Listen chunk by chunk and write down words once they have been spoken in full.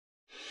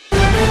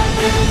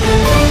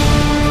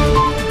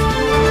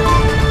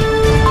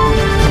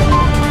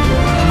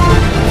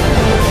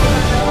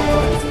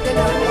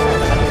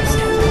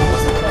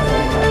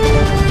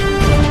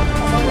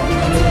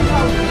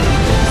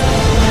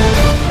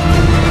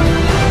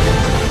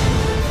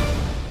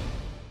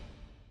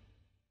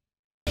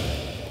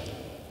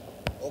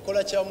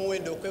kiseera kya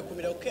muwedde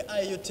okwekumira ku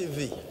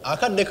KIUTV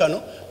akadde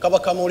kano kaba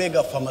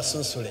kamulega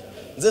famasunsule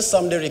nze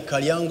Samderi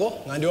Kalyango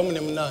nga ndi wamu ne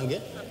munange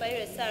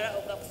ampaire Sara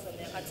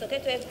okakusomera katsoke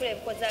twekule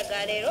ebikoza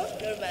galero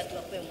n'olumatu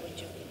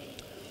bakwembuju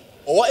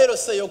owa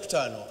erose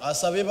yokutano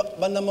asabe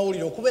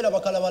bannamawulire okubeera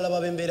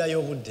bakalabalaba b'embeera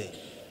y'obudde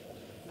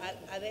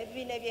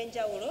ab'ebibiina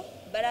ebyenjawulo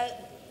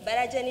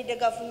balajanidde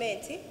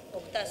gavumenti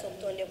okutaasa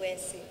obutonde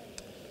bw'ensi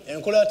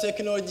enkola ya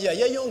tekinologiya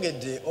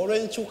yeeyongedde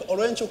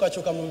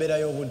olw'enkyukakyuka mu mbeera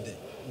y'obudde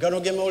gano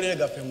ge mawulire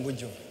gaffe mu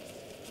bujjuvu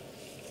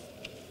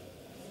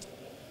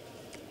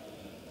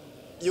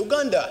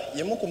Uganda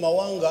yemu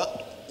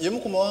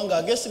ku mawanga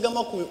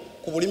ageesigama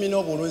ku bulimi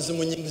n'obulunzi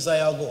mu nnyingiza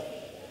yago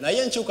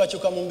naye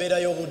enkyukakyuka mu mbeera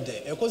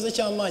y'obudde ekoze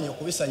ky'amaanyi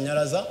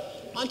okubisannyalaza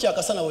anti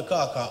akasana bwe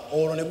kaaka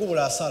olwo ne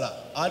gubula asala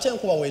ate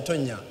enkuba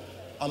bw'etonnya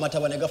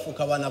amataba ne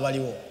gafuuka baana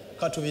baliwo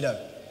katubirabe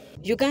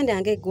Uganda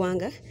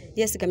ng'eggwanga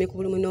yeesigamye ku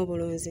bulimi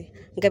n'obulunzi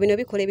nga bino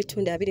bikola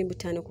ebitundu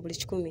 25 ku buli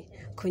 100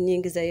 ku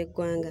nnyingiza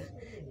y'eggwanga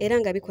era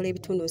nga bikola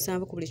ebitundu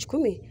 7 ku buli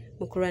 100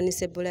 mu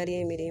kulwanyisa ebbula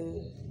ly'emirimu.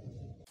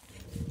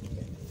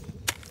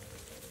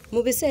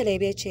 Mu biseera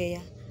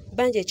ebyekyeya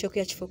bangi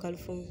ekyokulya kifuuka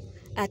lufumu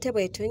ate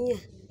bw'etonnya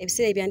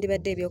ebiseera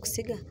ebyandibadde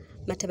eby'okusiga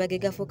mataba ge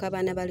gafuuka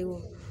abaana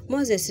baliwo.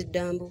 Moses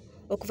Dambu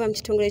okuva mu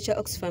kitongole kya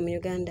Oxfam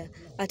Uganda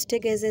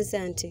atutegeezezza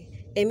nti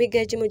emigga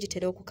egimu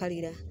gitera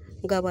okukalira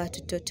nga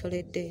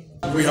bw'atutottoledde.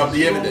 We have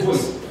the evidence.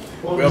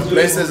 We have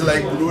places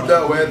like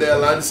Luganda where there are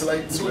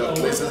landslides. We have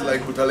places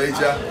like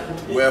Butaleja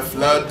where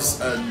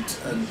floods and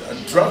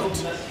drought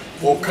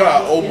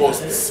occur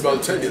almost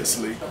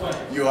simultaneously.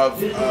 You have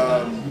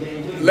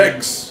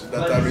lakes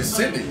that are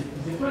receding.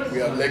 We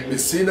have Lake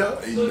Messina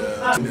in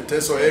the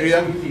Teso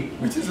area,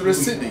 which is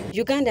receding.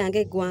 Uganda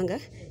ng'eggwanga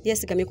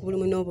yeesigamye ku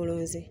bulimi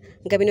n'obulunzi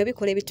nga bino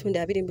bikola ebitundu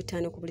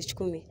 25 ku buli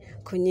 100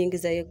 ku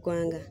nnyingiza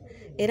y'eggwanga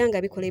era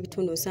nga bikola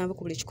ebitundu 7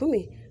 ku buli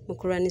 100 mu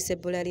kulwanyisa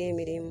ebbula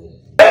ly'emirimu.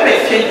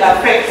 Climate change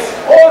affects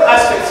all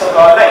aspects of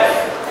our life.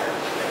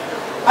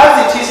 As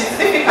it is, it's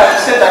difficult to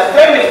say that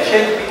climate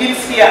change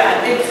begins here and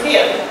ends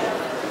here.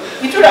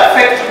 It will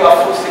affect your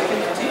food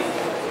security,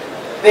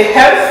 the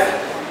health,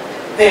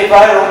 the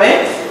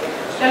environment,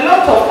 a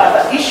lot of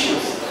other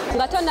issues.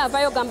 Nga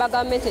tonavayo gamba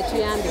gavumenti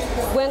etuyambe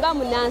gwenga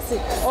munansi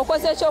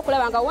okoze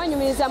ekyokulaba nga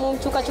wenyumiriza mu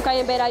nkyukakyuka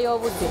y'embeera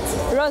y'obudde.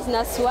 Rose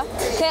Naswa,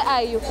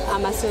 KIU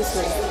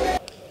amasunsule.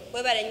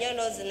 Webale nnyo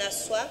Rose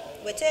Naswa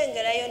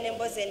bwetengerayo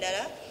n'emboozi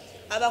endala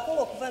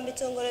abakungu okuva mu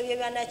bitongole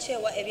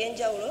by'ebyanakyewa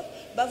ebyenjawulo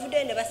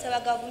bavudde ne basaba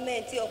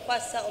gavumenti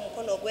okwasa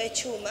omukono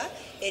ogw'ekyuma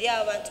eri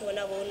abantu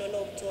bonna boonoona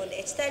obutonde.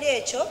 Ekitali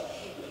ekyo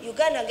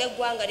Uganda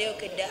ng'eggwanga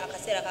lyokedde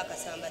akaseera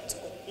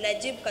k'akasambattuko.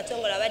 Najib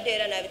Katongola abadde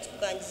era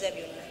n'abitukukanyiza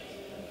byonna.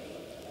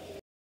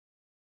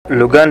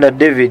 Luganda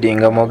David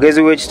nga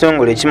mwogezi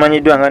w'ekitongole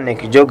ekimanyiddwa nga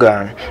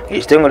Nekijoga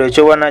ekitongole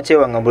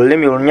eky'obwannakyewa nga mu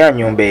lulimi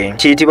olunyanyumbe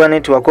kiyitibwa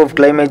Network of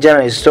Climate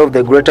Journalists of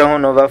the Greater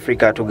Horn of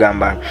Africa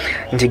tugamba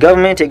nti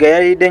gavumenti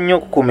egayalidde nnyo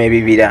okukuuma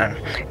ebibira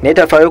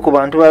n'etafaayo ku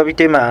bantu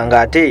babitema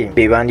ng'ate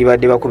be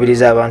bandibadde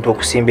bakubiriza abantu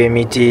okusimba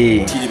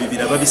emiti.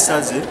 Ebibira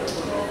babisaze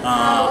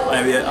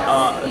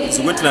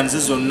ziwetlands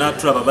zonna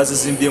tulaba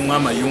bazizimbyemu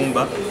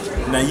amayumba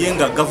naye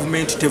nga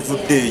gavumenti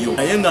tevuddeeyo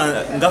naye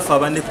ngafe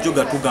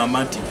abanekujoga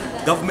tugamba nti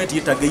gavumenti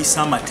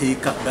yetageyisa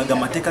amateeka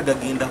amateeka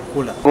gagenda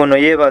kukola. Ono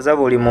yeebaza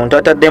buli muntu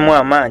ataddemu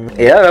amaanyi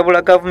era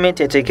alabula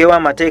gavumenti eteekewo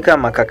amateeka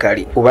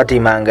amakakali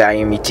kubatemanga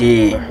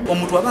emiti.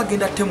 Omuntu aba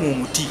agenda ttemu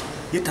omuti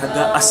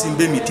yetaga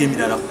asimba emiti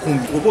emirala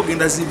 10. Oba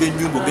ogenda zimba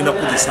ennyumba ogenda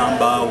kukozesa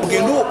mbaawo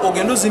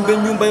ogenda ozimba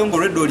ennyumba yo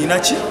ng'olwedde olina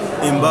ki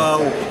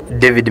embaawo.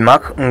 David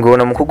Mark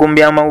ng'ono mukugu mu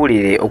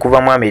byamawulire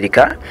okuva mu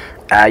Amerika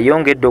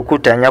ayongedde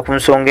okuttanya ku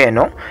nsonga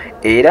eno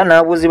era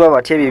n'abuuzibwa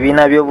batya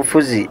ebibiina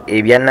by'obufuzi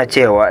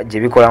ebyannakyewa gye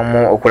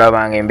bikolamu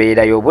okulaba nga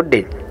embeera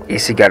y'obudde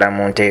esigala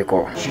mu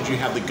nteeko.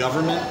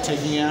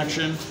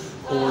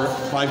 Or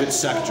private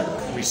sector.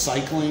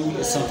 Recycling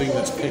is something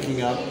that's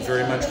picking up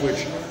very much,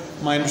 which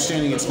my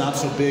understanding it's not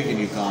so big in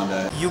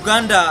Uganda.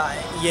 Uganda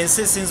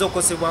yensi esinza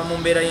okukosebwa mu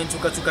mbeera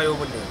y'enkyukakyuka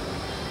y'obudde.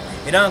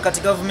 Era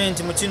kati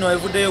gavumenti mu kino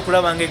evuddeyo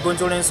okulaba nga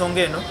eggonjoola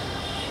ensonga eno.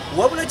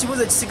 Wabula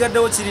ekibuuzo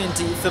ekisigaddewo kiri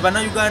nti ffe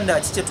bannayuganda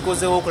ki kye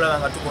tukozeewo okulaba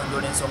nga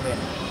tugonjoola ensonga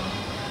eno.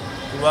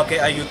 Ku lwa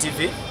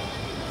KIUTV,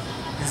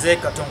 nze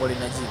Katongole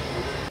Najib.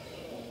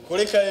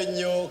 Kulekayo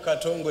nnyo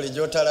Katongole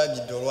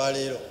gy'otalagidde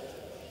olwaleero.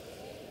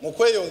 Mu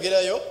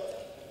kweyongerayo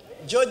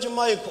George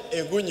Michael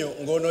Egunyo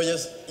ng'ono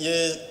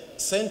ye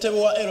ssentebe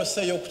wa LC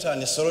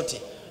y'okutaano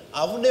Soroti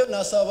avuddeyo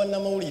n'asaba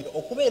bannamawulire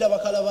okubeera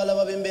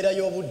bakalabalaba b'embeera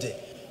y'obudde.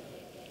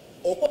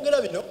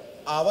 Okwogera bino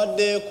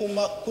abadde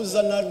ku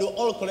Zanadu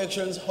All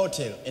Collections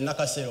Hotel e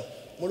Nakasero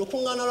mu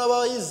lukuŋŋaana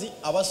lw'abayizi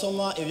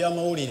abasoma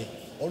ebyamawulire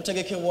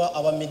olutegekebwa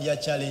aba Media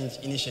Challenge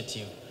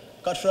Initiative.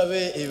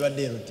 Katulabe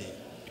ebibadde erudde.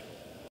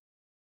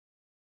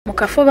 Mu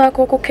kafuba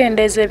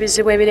ak'okukendeeza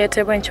ebizibu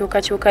ebireetebwa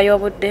enkyukakyuka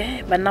y'obudde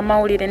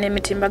bannamawulire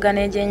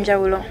n'emitimbagano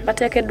egy'enjawulo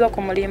bateekeddwa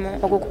ku mulimu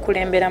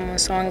ogw'okukulembera mu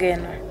nsonga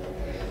eno.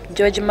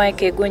 George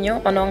Mike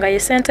Egunyo ono nga ye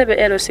ssentebe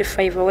LC5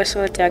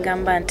 ow'Essoroti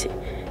agamba nti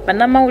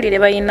bannamawulire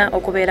balina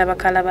okubeera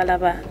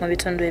bakalabalaba mu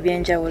bitundu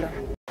eby'enjawulo.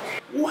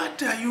 What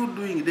what are you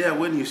doing there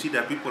when you see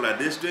that people are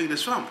destroying the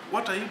swamp?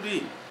 What are you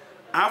doing?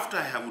 After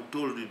I have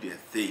told you the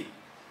thing,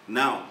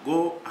 now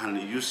go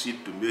and use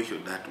it to make sure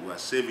that we are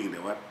saving the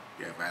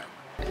environment.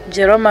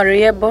 Jerome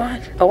Riebo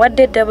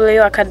owadde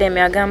W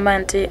Academy agamba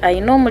nti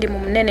alina omulimu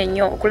munene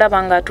nnyo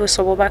okulaba nga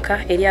atuusa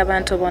obubaka eri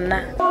abantu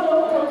bonna.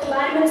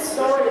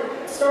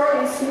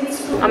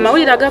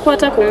 Amawulire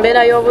agakwata ku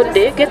mbeera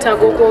y'obudde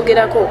getaaga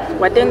okwogerako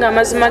wadde nga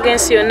amazima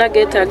g'ensi yonna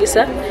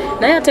geetaagisa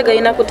naye ate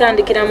galina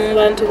kutandikira mu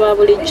bantu ba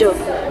bulijjo.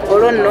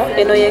 Olwo nno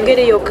eno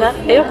y'engeri yokka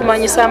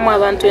ey'okumanyisaamu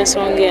abantu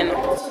ensonga eno.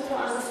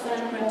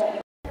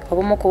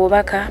 Obumu ku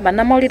bubaka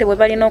bannamawulire bwe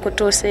balina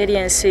okutuusa eri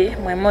ensi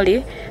mwe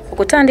muli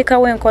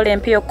okutandikawo enkola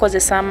empya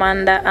okukozesa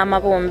amanda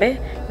amabumbe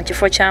mu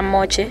kifo kya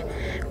mooche,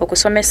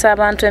 okusomesa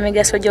abantu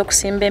emigaso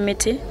gy'okusimba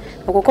emiti,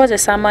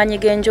 okukozesa amaanyi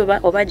g'enjuba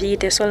oba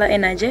giyite solar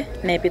energy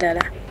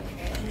n'ebirala.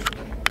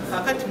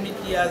 Kakati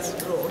media's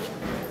role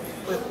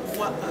kwe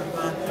kuwa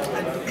abantu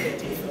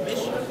adequate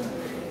information.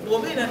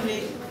 Bw'obeera ne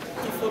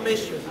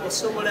information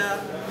osobola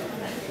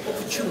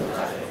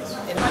okukyuka.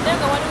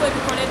 Madenga waliwo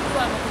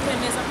ebikoleddwa mu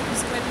kukendeeza ku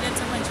bizibu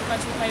ebireetebwa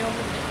enkyukakyuka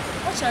y'obudde.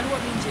 Wakyaliwo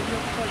bingi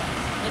ebyokukola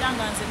era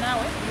nga nze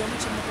naawe buli omu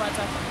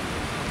kimukwatako.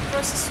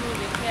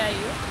 Prosisuubi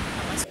ekeyayo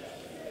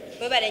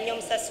Webale nnyo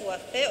omusasi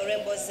waffe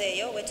olw'emboozi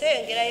eyo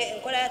wetweyongerayo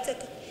enkola ya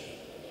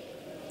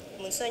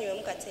mu nsonyiwe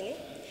mukatini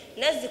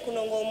nazzi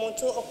kuno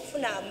ng'omuntu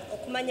okufuna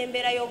okumanya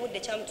embeera y'obudde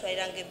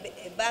kyamutwaliranga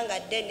ebbanga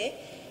ddene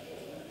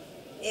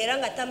era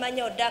nga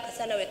tamanya odde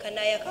akasana we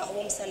kanaayaka oba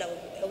omusana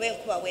oba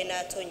enkuba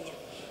bw'enaatonnya.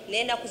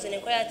 Naye ennaku zino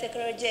enkola ya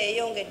tekinologiya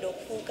eyongedde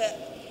okufuuka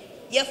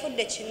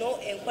yafudde kino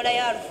enkola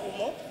ya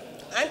lufumo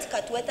anti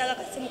kati weetaaga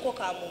akasimuko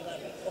ka mu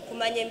ngalo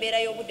okumanya embeera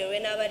y'obudde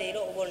lw'enaaba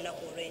leero oba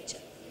olunaku olw'enkya.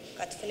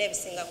 Katufune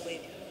ebisinga ku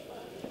ebyo.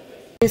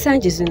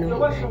 Ensangi zino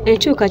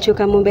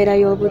enkyukakyuka mu mbeera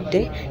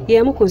y'obudde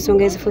y'emu ku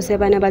nsonga ezifuuse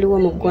abaana baliwo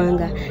mu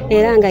ggwanga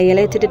era nga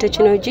yaleetedde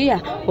tekinologiya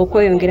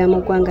okweyongera mu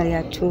ggwanga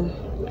lyattu.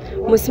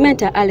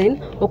 Musimenta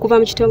Allen okuva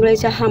mu kitongole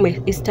kya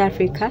Hamwe East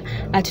Africa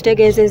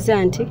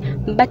atutegeezezza nti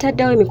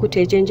bataddewo emikutu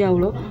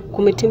egy'enjawulo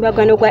ku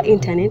mutimbagano gwa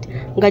internet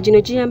nga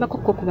gino giyambako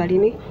ku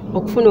balimi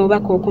okufuna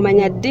obubaka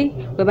okumanya ddi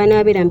bwe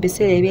banaabeera mu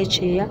biseera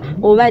eby'ekyeya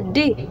oba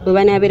ddi bwe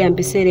banaabeera mu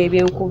biseera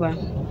eby'enkuba.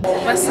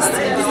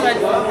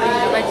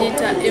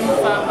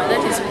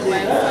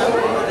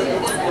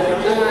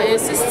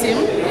 System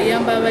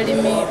eyamba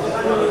abalimi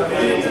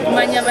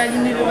okumanya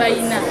abalimi bye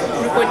balina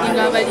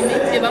recordinga abalimi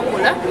bye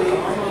bakola.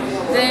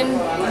 Then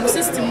mu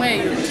system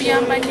eyo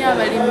tuyamba nnyo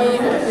abalimi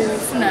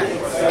okufuna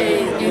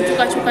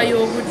enkyukakyuka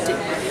y'obudde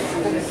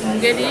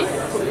ngeri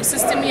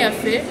system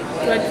yaffe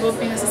twa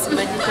developing system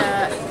bagita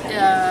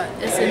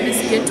SMS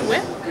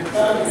gateway.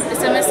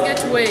 SMS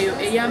gateway eyo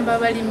eyamba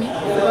abalimi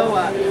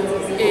okubawa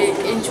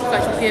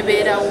enkyukakyuka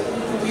ebeerawo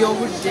ku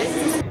by'obudde.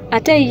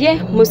 Ate ye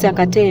Musa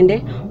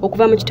Katende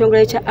okuva mu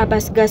kitongole kya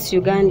Abbas Gas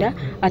Uganda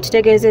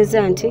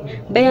atutegeezezza nti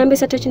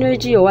beeyambisa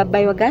tekinologiya owa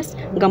biogas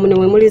nga muno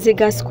mwe muli zi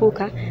gas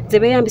cooker ze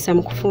beeyambisa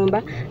mu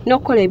kufumba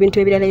n'okukola ebintu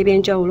ebirala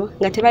eby'enjawulo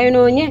nga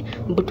tebayonoonye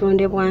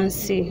butonde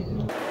bwansi.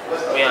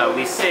 Yeah,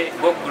 we say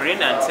go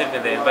green and save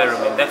the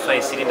environment. That's why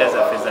cylinders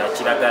are za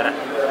kiragala.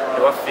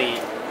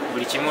 Ewaffe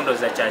buli kimundo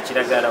za kya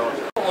kiragala.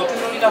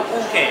 Otunulira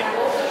kuke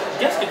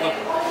just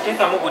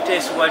tekamu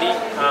buteesi wali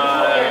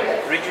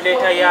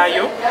regulator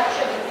yaayo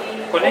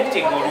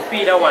connecting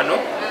olupiira wano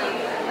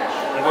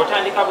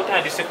ng'otandika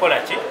butandise kola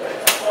ki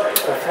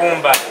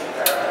kufumba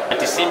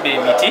ati simba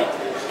emiti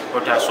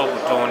otaasa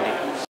obutonde.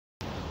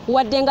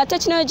 Wadde nga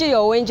tekinologiya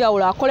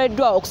ow'enjawulo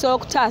akoleddwa okusobola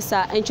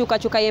okutaasa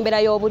enkyukakyuka y'embeera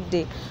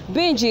y'obudde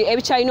bingi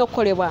ebikyalina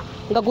okukolebwa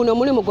nga guno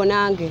omulimu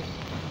gonange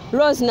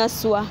Rose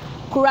Naswa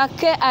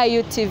Kurake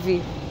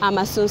IUTV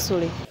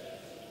Amasunsule.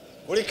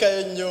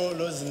 Kulikayo nnyo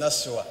Rose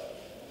Naswa.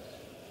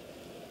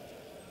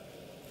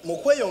 Mu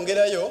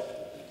kweyongerayo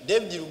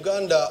David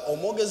Luganda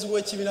omwogezi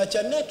w'ekibiina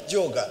kya NEC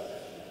Joga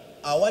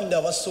awadde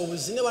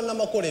abasuubuzi ne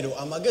bannamakolero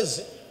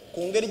amagezi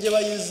ku ngeri gye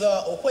bayinza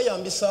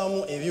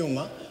okweyambisaamu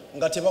ebyuma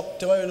nga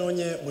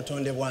tebayonoonye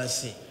butonde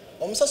bwansi.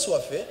 Omusasi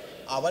waffe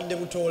abadde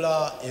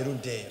butoola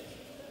erudde eyo.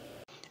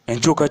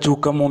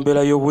 Enkyukakyuka mu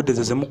mbeera y'obudde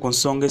ze zimu ku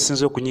nsonga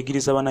esinze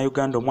okunyigiriza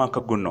Bannayuganda omwaka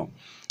guno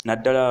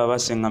naddala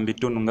abasenga mu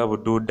bitundu nga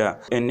Buduuda,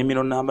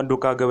 ennimiro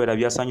n'amaduuka agawera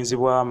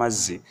byasaanyizibwawo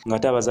amazzi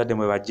ng'ate abazadde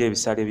mwe bajja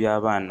ebisale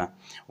by'abaana.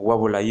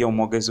 Wabula ye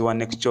omwogezi wa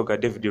NEC Joga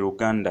David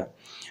Luganda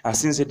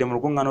asinzidde mu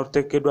lukuŋŋaana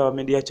oluteekeddwa aba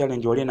Media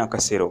Challenge wali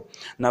Nakasero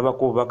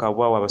n'abakuba obubaka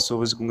bwabwe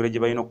abasuubuzi ku ngeri gye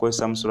balina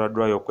okukozesa Solar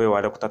Dry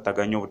okwewala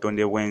okutattaganya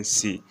obutonde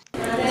bw'ensi.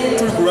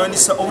 Tuli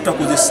kulwanisa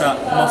obutakozesa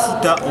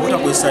mafuta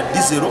obutakozesa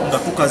dizero nga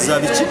tukaza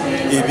biki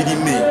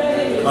ebirime.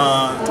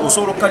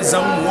 Osobola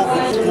okukalizamu muwogo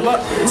kuba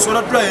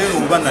Solar Dry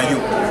eyo oba nayo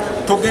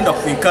togenda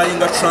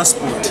kuinkayinga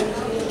transport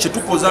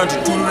kyetukoza nti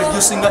tuli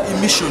reducinga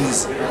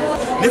emissions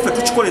neffe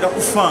tukikolera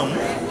ku faamu.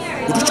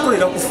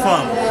 Tukikolera ku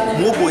faamu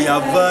muwogo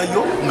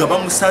yavaayo nga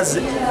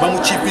bamusaze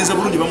bamukiipinze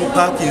bulungi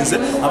bamupakinze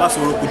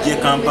abasobola okujja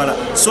e Kampala.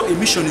 So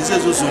emissions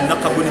ezo zonna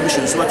carbon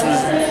emissions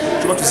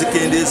tuba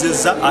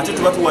tuzikendeezezza ate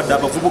tuba tuwadde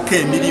abavubuka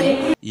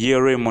emirimu. ye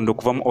Raymond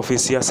okuva mu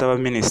office ya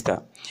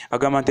Ssaabaminisita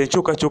agamba nti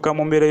enkyukakyuka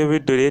mu mbeera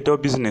y'obudde ereetawo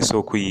bizinesi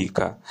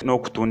okuyiika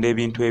n'okutunda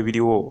ebintu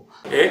ebiriwo.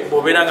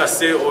 Bw'obeera nga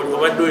se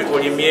obadde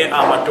olimye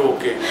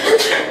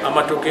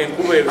amatooke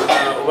enkuba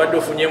obadde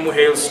ofunyemu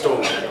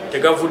hailstorm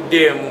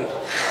tegavuddeemu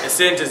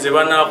esente ze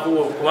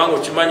banaakuwa kubanga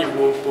okimanyi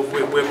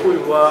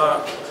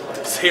bwekubibwa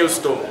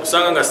hailstorm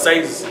osanga nga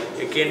size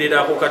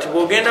ekenderako kati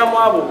bw'ogenda mu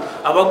abo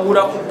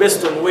abagula ku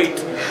based on weight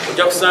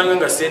ojja kusanga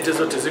nga sente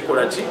zo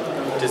tezikola ki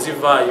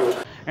tezivaayo.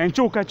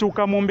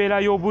 Enkyukakyuka mu mbeera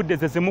y'obudde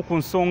ze zimu ku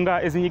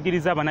nsonga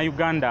ezinyigiriza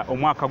Abannayuganda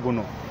omwaka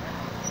guno.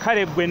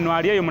 Kale gwe nno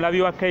ali eyo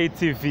mulabi wa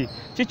KTV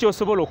kiki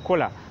osobola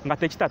okukola nga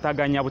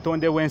tekitataganya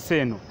butonde bw'ensi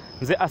eno?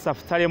 Nze Asaf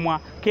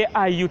Talemwa,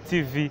 KIU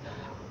TV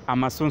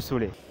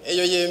Amasunsule.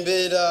 Eyo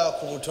yembeera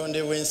ku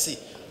butonde bw'ensi.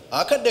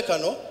 Akadde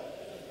kano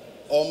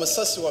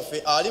omusasi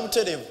waffe ali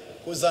buterevu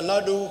ku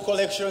Zanadu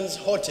Collections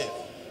Hotel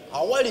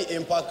awali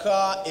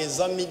empaka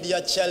eza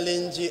Media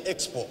Challenge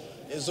Expo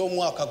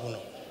ez'omwaka guno.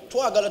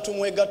 Twagala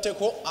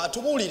tumwegatteko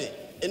atubuulire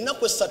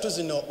ennaku 3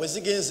 zino we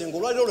zigenze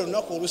ng'olwaliro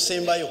olunaku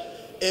olusembayo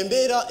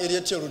embeera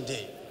eryetya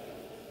oludde.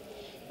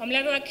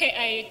 Omulabi wa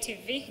KIU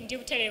TV ndi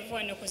buterevu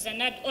wano ku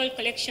Zanad All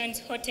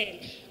Collections Hotel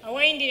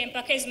awayindira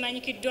empaka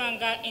ezimanyikiddwa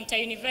nga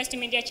Inter-University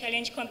Media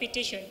Challenge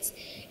Competitions.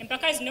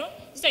 Empaka zino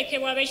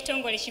zitekebwa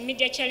ab'ekitongole ki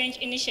Media Challenge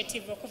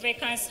Initiative okuva e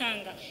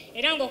Kansanga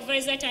era ng'okuva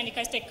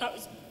ezatandika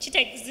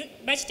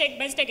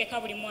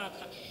bazitegeka buli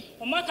mwaka.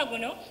 Omwaka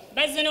guno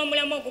bazze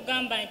n'omulamu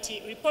ogugamba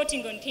nti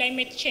Reporting on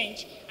Climate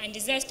Change and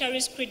Disaster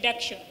Risk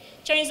Reduction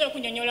kyoyinza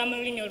okunyonyola mu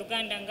lulimi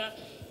Oluganda nga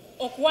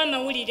okuwa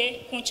amawulire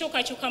ku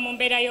nkyukakyuka mu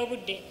mbeera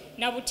y'obudde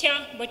na butya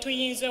bwe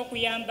tuyinza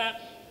okuyamba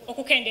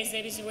okukendeeza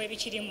ebizibu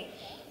ebikirimu.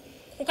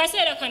 Ku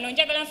kaseera kano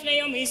njagala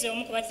nfunayo omuyizi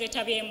omu ku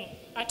bazeetabyemu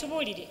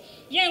atubuulire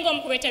ye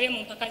ng'omu ku beetabye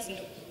mu mpaka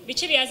zino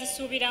biki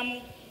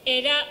byazisuubiramu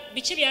era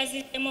biki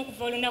byazizzemu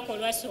okuva olunaku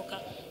olwasooka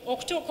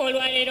okutuuka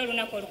olwaleero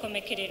olunaku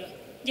olukomekererwa.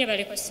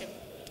 Gyebaleko ssebo.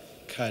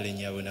 Kale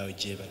nyawe nawe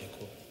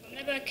gyebaleko.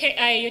 Omulabi wa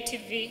KIU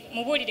TV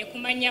mubuulire ku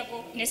mannya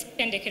go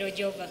n'essendekero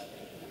gy'ova.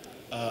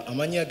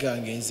 Amanya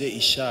gange nze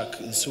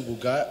Ishak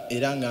Nsubuga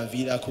era nga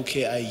nviira ku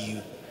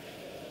KIU.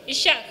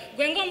 Ishak,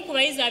 gwe ng'omu ku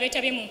bayizi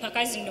abeetabye mu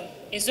mpaka zino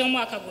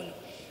ez'omwaka guno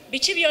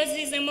biki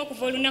by'oziizemu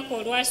okuva olunaku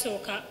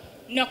olwasooka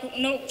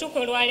n'okutuuka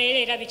olwaleero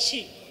era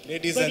biki?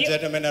 Ladies and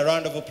gentlemen, a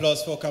round of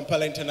applause for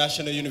Kampala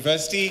International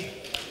University.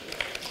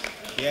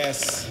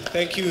 Yes,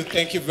 thank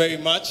you very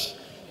much.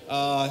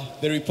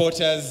 The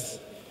reporters,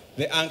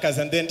 the anchors,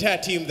 and the entire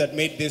team that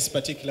made this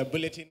particular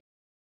bulletin.